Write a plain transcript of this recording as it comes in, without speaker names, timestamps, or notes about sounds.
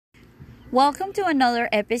Welcome to another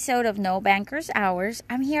episode of No Bankers Hours.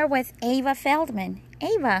 I'm here with Ava Feldman.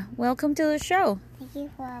 Ava, welcome to the show. Thank you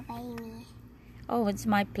for inviting me. Oh, it's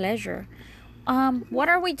my pleasure. What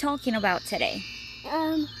are we talking about today?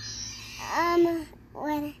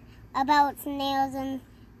 What about snails and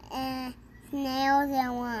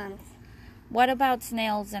worms? What about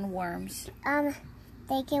snails and worms?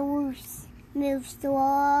 They can move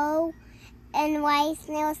slow, and why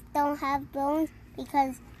snails don't have bones?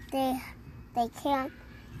 Because they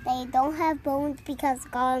don't have bones because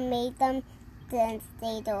God made them, then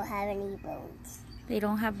they don't have any bones. They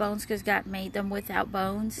don't have bones because God made them without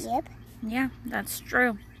bones? Yep. Yeah, that's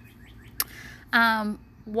true.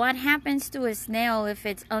 What happens to a snail if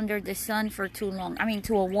it's under the sun for too long? I mean,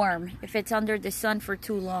 to a worm, if it's under the sun for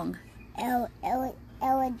too long? It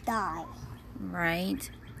would die.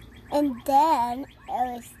 Right. And then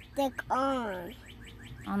it would stick on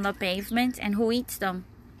the pavement, and who eats them?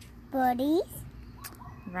 Birdies.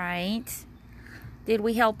 Right. Did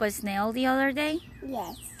we help a snail the other day?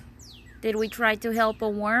 Yes. Did we try to help a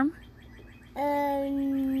worm?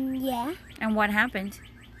 Yeah. And what happened?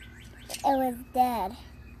 It was dead.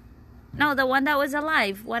 No, the one that was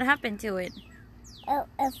alive. What happened to it?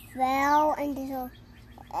 It fell until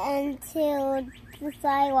the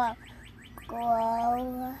sidewalk.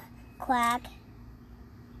 Quack.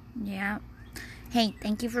 Yeah. Hey,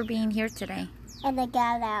 thank you for being here today. And they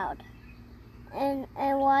got out. And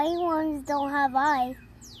why worms don't have eyes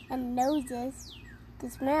and noses to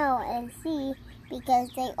smell and see? Because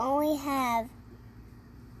they only have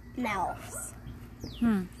mouths.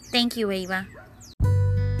 Thank you, Ava.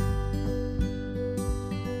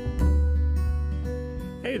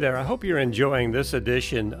 Hey there, I hope you're enjoying this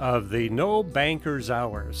edition of the No Bankers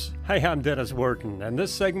Hours. Hey, I'm Dennis Wharton, and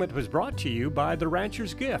this segment was brought to you by The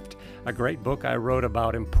Rancher's Gift, a great book I wrote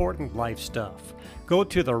about important life stuff. Go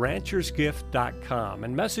to theranchersgift.com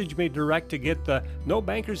and message me direct to get the No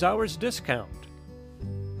Bankers Hours discount.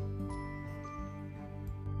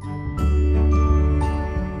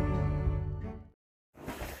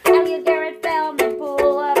 Elliot Garrett Feldman,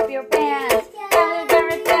 pull up your pants. Elliot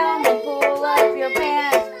Garrett Feldman, pull up your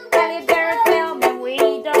pants. Elliot Garrett Feldman, we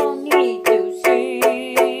don't need to see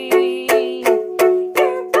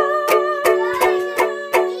your buns.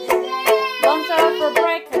 Buns are for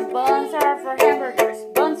breakfast, buns are for hamburgers,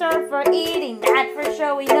 buns are for eating, not for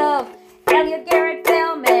showing off. Elliot Garrett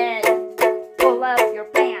Feldman, pull up your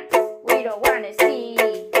pants. We don't want to see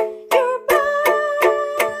your buns.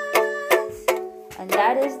 And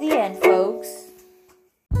that is the end, folks.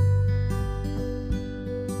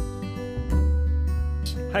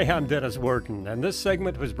 Hey, I'm Dennis Wharton, and this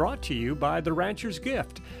segment was brought to you by The Rancher's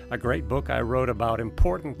Gift, a great book I wrote about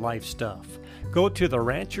important life stuff. Go to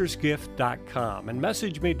theranchersgift.com and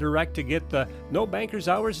message me direct to get the No Bankers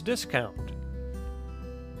Hours discount.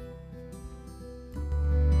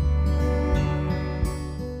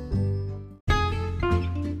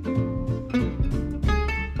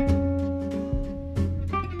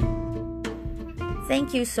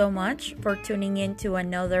 Thank you so much for tuning in to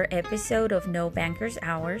another episode of No Bankers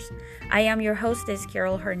Hours. I am your hostess,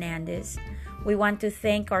 Carol Hernandez. We want to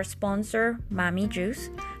thank our sponsor, Mami Juice,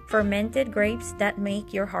 fermented grapes that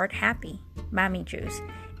make your heart happy. Mami Juice.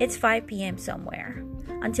 It's 5 p.m. somewhere.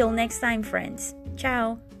 Until next time, friends.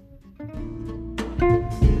 Ciao.